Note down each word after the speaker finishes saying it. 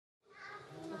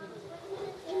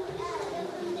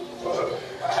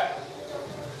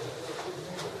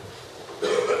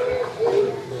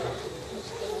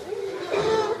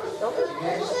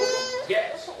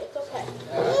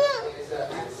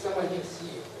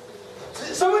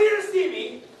Someone here to see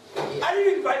me? Yeah. I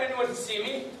didn't invite anyone to see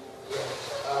me.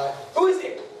 Yeah. Who is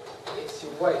it? It's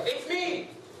your wife. It's me,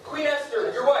 Queen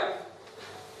Esther, your wife.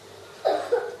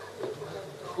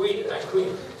 Queen.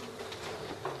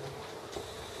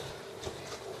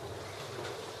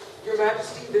 Your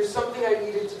Majesty, there's something I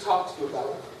needed to talk to you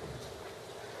about.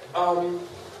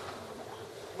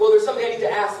 Well, there's something I need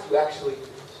to ask you, actually.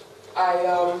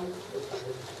 I'm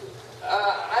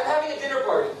having a dinner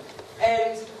party,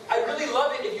 and I'd really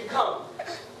love it if you'd come.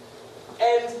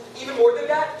 And even more than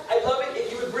that, I'd love it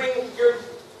if you would bring your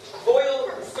loyal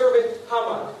servant,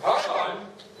 Haman. Haman?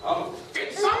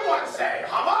 Did someone say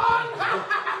Haman?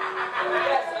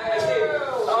 Yes, I did.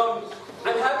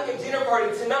 I'm having a dinner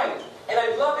party tonight, and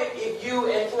I'd love it if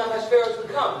you and King Ahasuerus would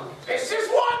come. This is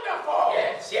wonderful!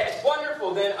 Yes,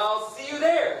 wonderful. Then I'll see you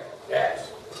there. Yes.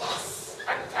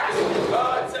 Fantastic.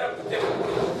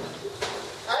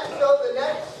 And so the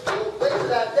next later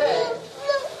that day,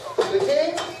 the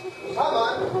king,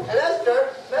 Haman, and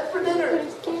Esther met for dinner.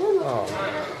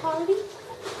 Party?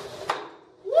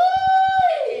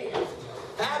 Whee!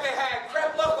 Haven't had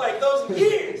crepe luck like those in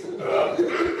years.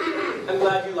 I'm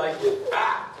glad you liked it.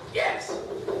 Yes.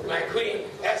 My queen,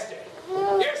 Esther.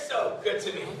 You're so good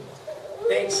to me.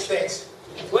 Thanks.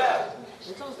 Well,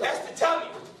 Esther, tell me.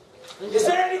 Is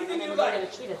there anything you'd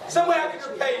like? Some way I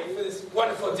can repay you for this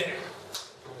wonderful dinner.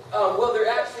 Well, there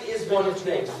actually is one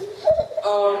thing.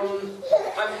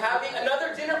 I'm having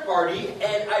another dinner party,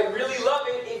 and I'd really love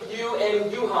it if you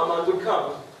and Haman would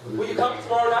come. Will you come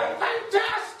tomorrow night?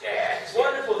 Fantastic!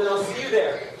 Wonderful, then I'll see you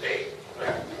there.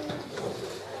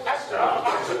 Esther,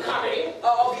 aren't you coming?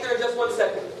 I'll be there in just 1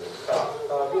 second.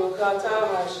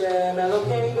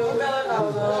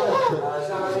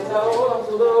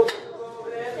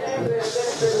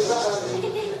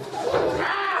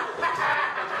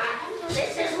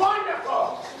 This is wonderful!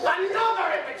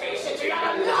 Another invitation to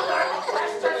yet another of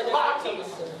Esther's parties!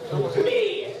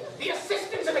 Me, the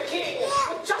assistant to the king,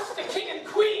 with just the king and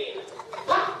queen!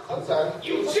 I'm sorry.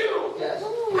 You too! Yes.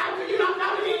 How could you not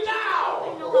nominate now?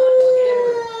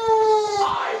 I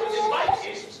was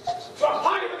invited to a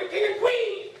party with the king and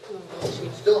queen!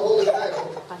 Still holding back.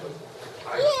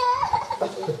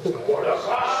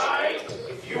 Mordecai,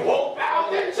 if you won't bow,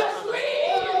 then just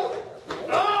leave!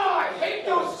 Oh, I hate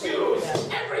those Jews!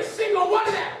 Every single one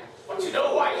of them! But you know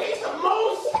who I hate the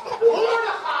most?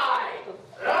 Mordecai!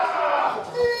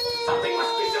 Something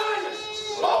must be done!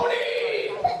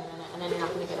 Slowly!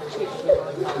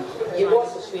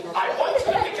 I want to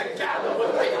make a gather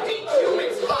with 50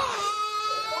 humans high!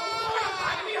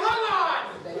 Mordecai to be hung on!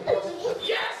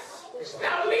 Yes!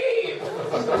 Now leave!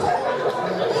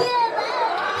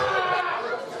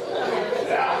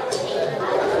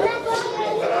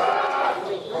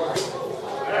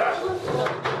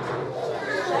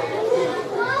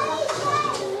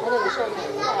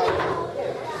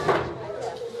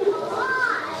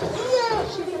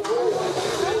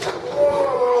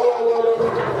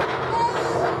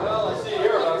 Well, I see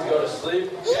you're about to go to sleep.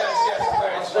 Yes,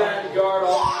 I'll stand guard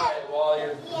all night while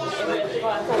you're sleeping.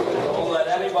 Don't let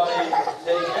anybody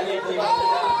take anything out of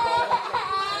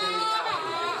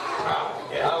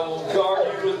you. I will guard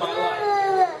you with my life.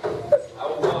 I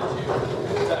will watch you,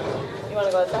 protect you. You want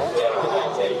to go outside? Yeah,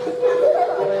 I'll take you.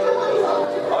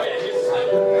 Oh yeah, he's asleep.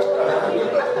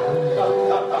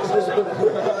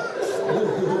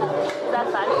 Is that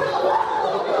fun?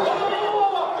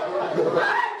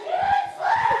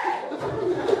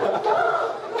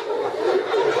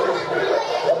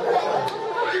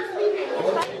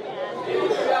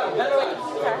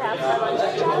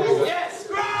 Yes,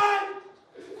 Gran!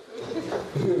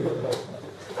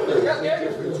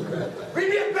 Read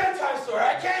me a bedtime story. I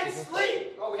can't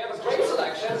sleep. Well, we have a great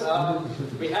selection.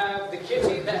 We have The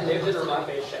Kitty That Lived in Ramat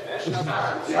Beit Shemesh.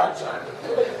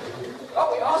 Oh,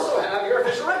 we also have your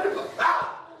official record book.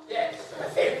 Yes.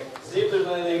 See if there's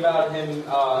anything about him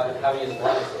having his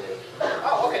life saved.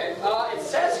 Oh, okay. It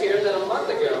says here that a month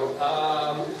ago,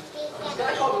 a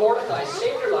guy called Mordecai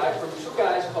saved your life from two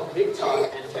guys called Big Tongue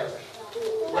and Teresh.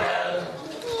 Well,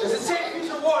 does it say who's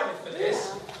rewarded for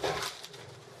this?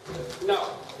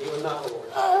 No, he was not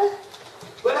rewarded.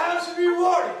 But how's he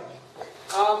rewarded?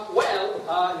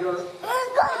 Your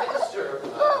Prime Minister,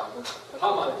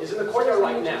 Haman, is in the courtyard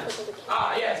right now.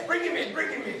 Yes, bring him in.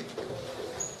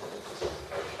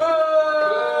 I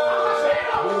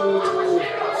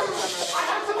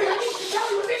have something I need to tell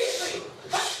you immediately.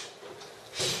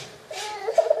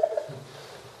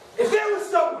 If there was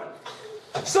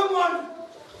someone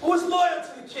who was loyal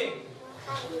to the king,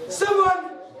 someone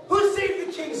who saved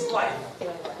the king's life,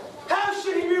 how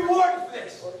should he be rewarded for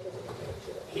this?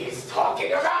 He's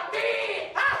talking about me!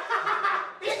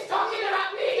 He's talking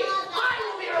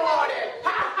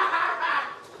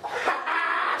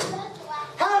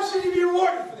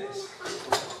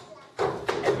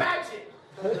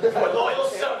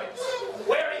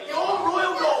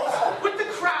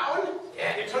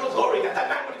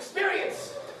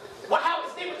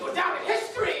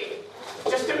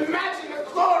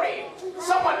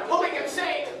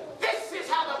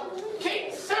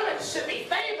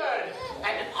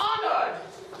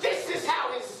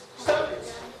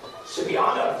should be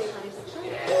on us.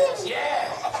 Yes,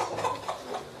 yes.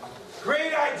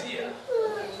 Great idea.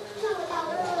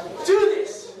 Do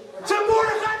this to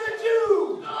Mordecai the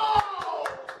Jew.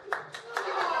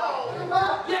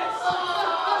 Yes,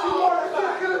 to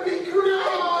Mordecai. It's gonna be great!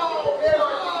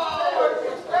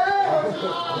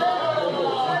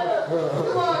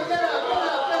 Come on, get up!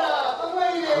 I'm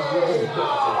waiting!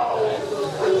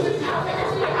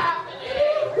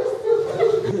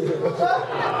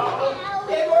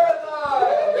 Hey, Mordecai!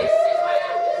 This is what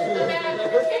happens to the man that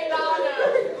became honor.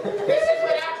 This is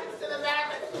what happens to the man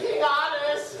that became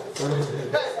honors.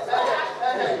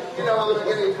 Hey, you know, I'm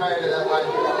getting tired of that one.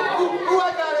 Ooh, I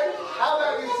got it! How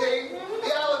about you sing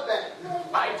the elephant?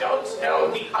 I don't know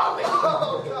the Olive.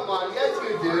 Oh, come on, yes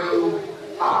you do.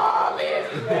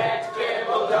 Olive, that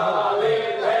gimbled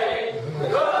olive vein,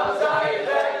 'cause I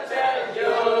invented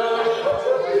you.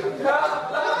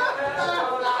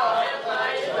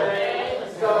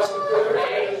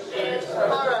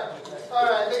 All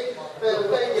right,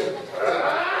 thank you.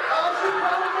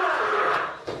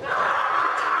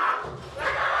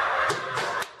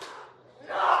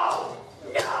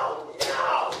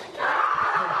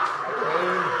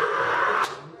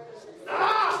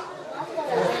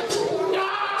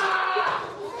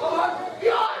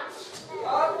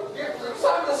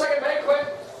 Time for the second banquet.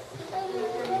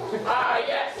 Ah,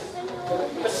 yes,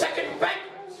 the second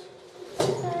banquet.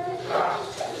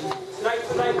 Tonight,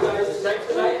 guys.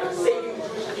 Tonight, I'm saving the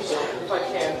Jewish people if I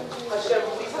can. Hashem,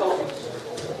 please help me.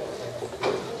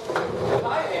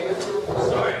 Hi, Amos.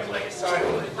 Sorry, I'm late.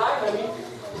 Hi, honey.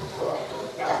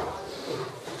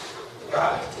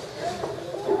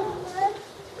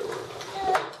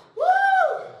 Woo!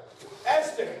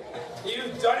 Esther,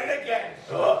 you've done it again.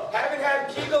 Haven't had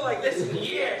Kegel like this in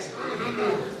years.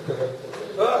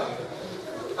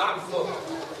 I'm full.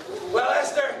 Well,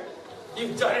 Esther,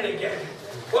 you've done it again.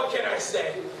 What can I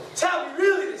say? Tell me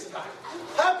really this time.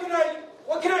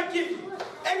 What can I give you?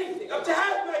 Anything, up to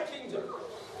half my kingdom.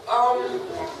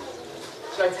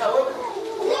 Should I tell him?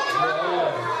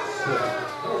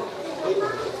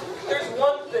 There's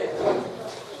one thing.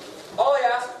 All I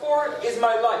ask for is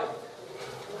my life.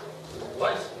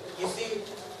 What? You see,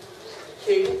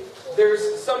 King,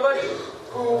 there's somebody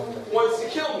who wants to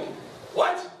kill me.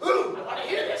 What? Who? I want to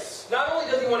hear this. Not only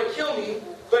does he want to kill me,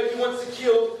 but he wants to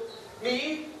kill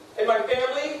me and my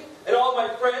family and all of my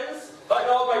friends and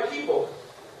all of my people.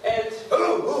 And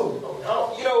Who? Oh,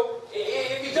 no. you know,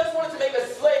 if he just wanted to make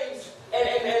us slaves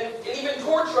and even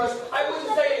torture us, I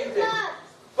wouldn't say anything.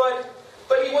 But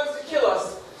he wants to kill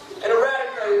us and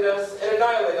eradicate us and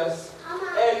annihilate us.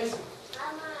 And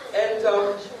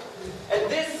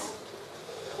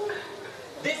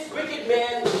this wicked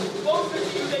man, closer to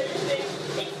you than you think,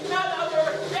 it's none other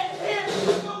than him,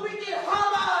 the wicked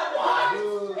Haman! What?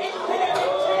 It's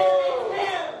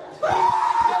him!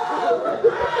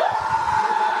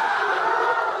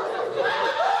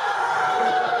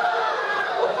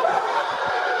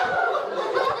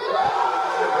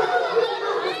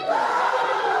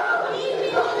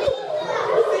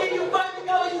 See, you finally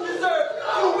got what you deserve!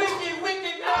 You wicked,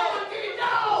 wicked man!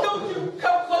 Don't you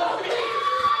come close to me!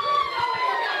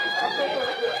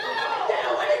 Get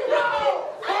away from me!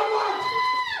 Come on!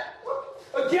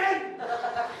 Again?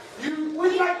 You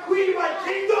with my queen, my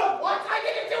kingdom? What? I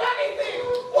didn't do anything.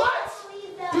 What?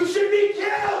 You should be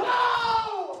killed!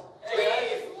 No! Hey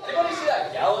guys, anybody see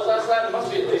that gallows outside? It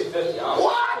must be at least 50 on.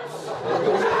 What?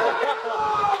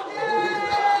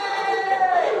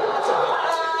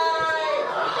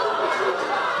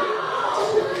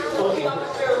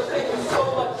 Thank you so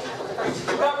much.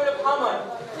 You got rid of Haman,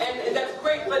 and that's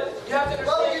great, but you have to understand.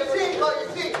 Well, you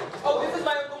see. Oh, this is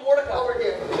my Uncle Mordecai. Over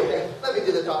here. Let me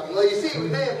do the talking. Well, you see, we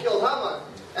may have killed Haman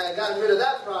and gotten rid of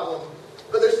that problem,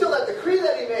 but there's still that decree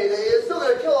that he made. He's still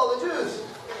going to kill all the Jews.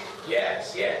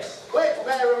 Yes. Which,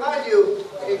 may I remind you,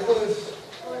 includes...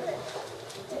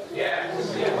 Yes.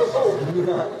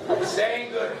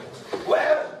 Saying good.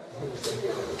 Well,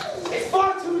 it's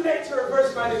far too late to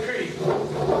reverse my decree.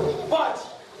 But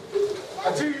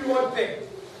I'll do you one thing.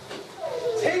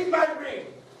 Take my ring.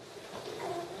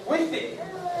 With it,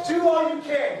 do all you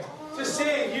can to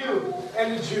save you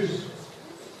and the Jews.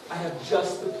 I have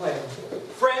just the plan.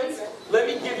 Friends, let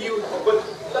me tell you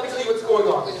what's going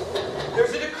on.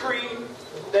 There's a decree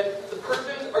that the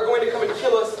Persians are going to come and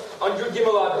kill us on Yud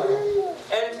Gimel Adar.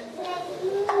 And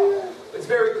it's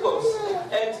very close.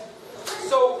 And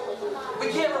so we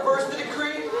can't reverse the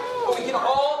decree, but we can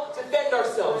all defend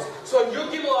ourselves. So on Yud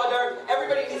Gimel Adar,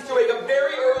 everybody needs to wake up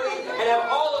very early and have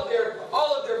all of their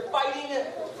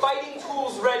fighting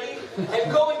tools ready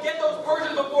and go and get those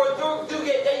Persians before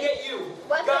they get you.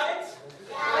 Got it?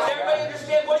 Does everybody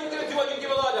understand then what are you going to do on Yom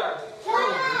Gimel Adar?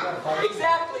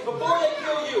 Exactly, before they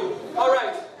kill you. All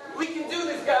right, we can do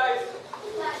this, guys.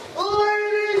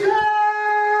 Ladies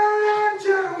and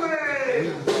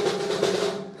gentlemen,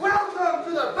 welcome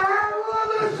to the Battle of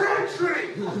the Century.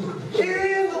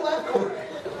 In the left corner,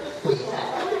 we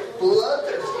have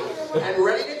bloodthirsty and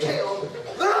ready to kill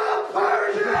the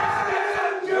Persian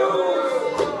Jews.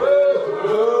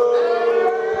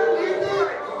 And in the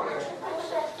right corner,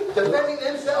 defending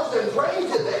themselves and praying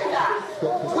to their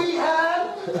God, we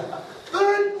have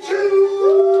the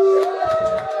Jews.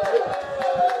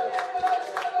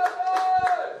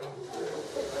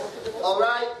 All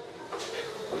right.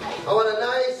 I want a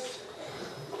nice,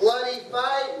 bloody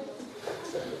fight.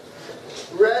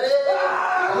 Ready?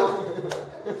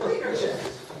 Leadership.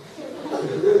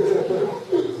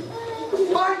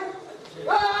 Fight!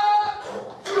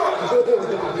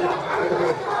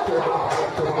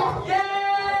 Yay!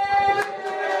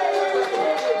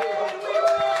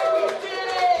 We did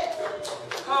it!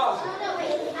 Oh.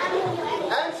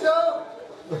 And so,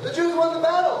 the Jews won the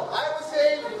battle. I was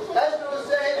saved, Esther was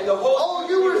saved, And the whole all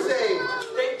you were saved.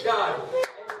 Thank God.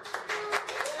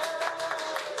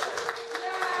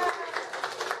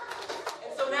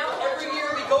 And so now every year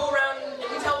we go around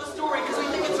and we tell the story because we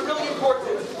think it's really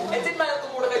important. And didn't my Uncle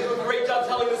Mordecai do a great job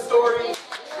telling the story?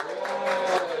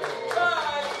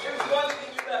 But there's one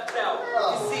thing you left out.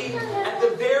 You see, at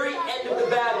the very end of the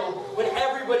battle, when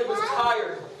everybody was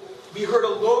tired, we heard a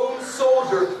lone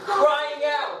soldier crying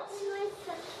out.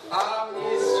 Am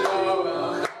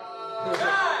Yisrael.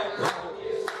 Time!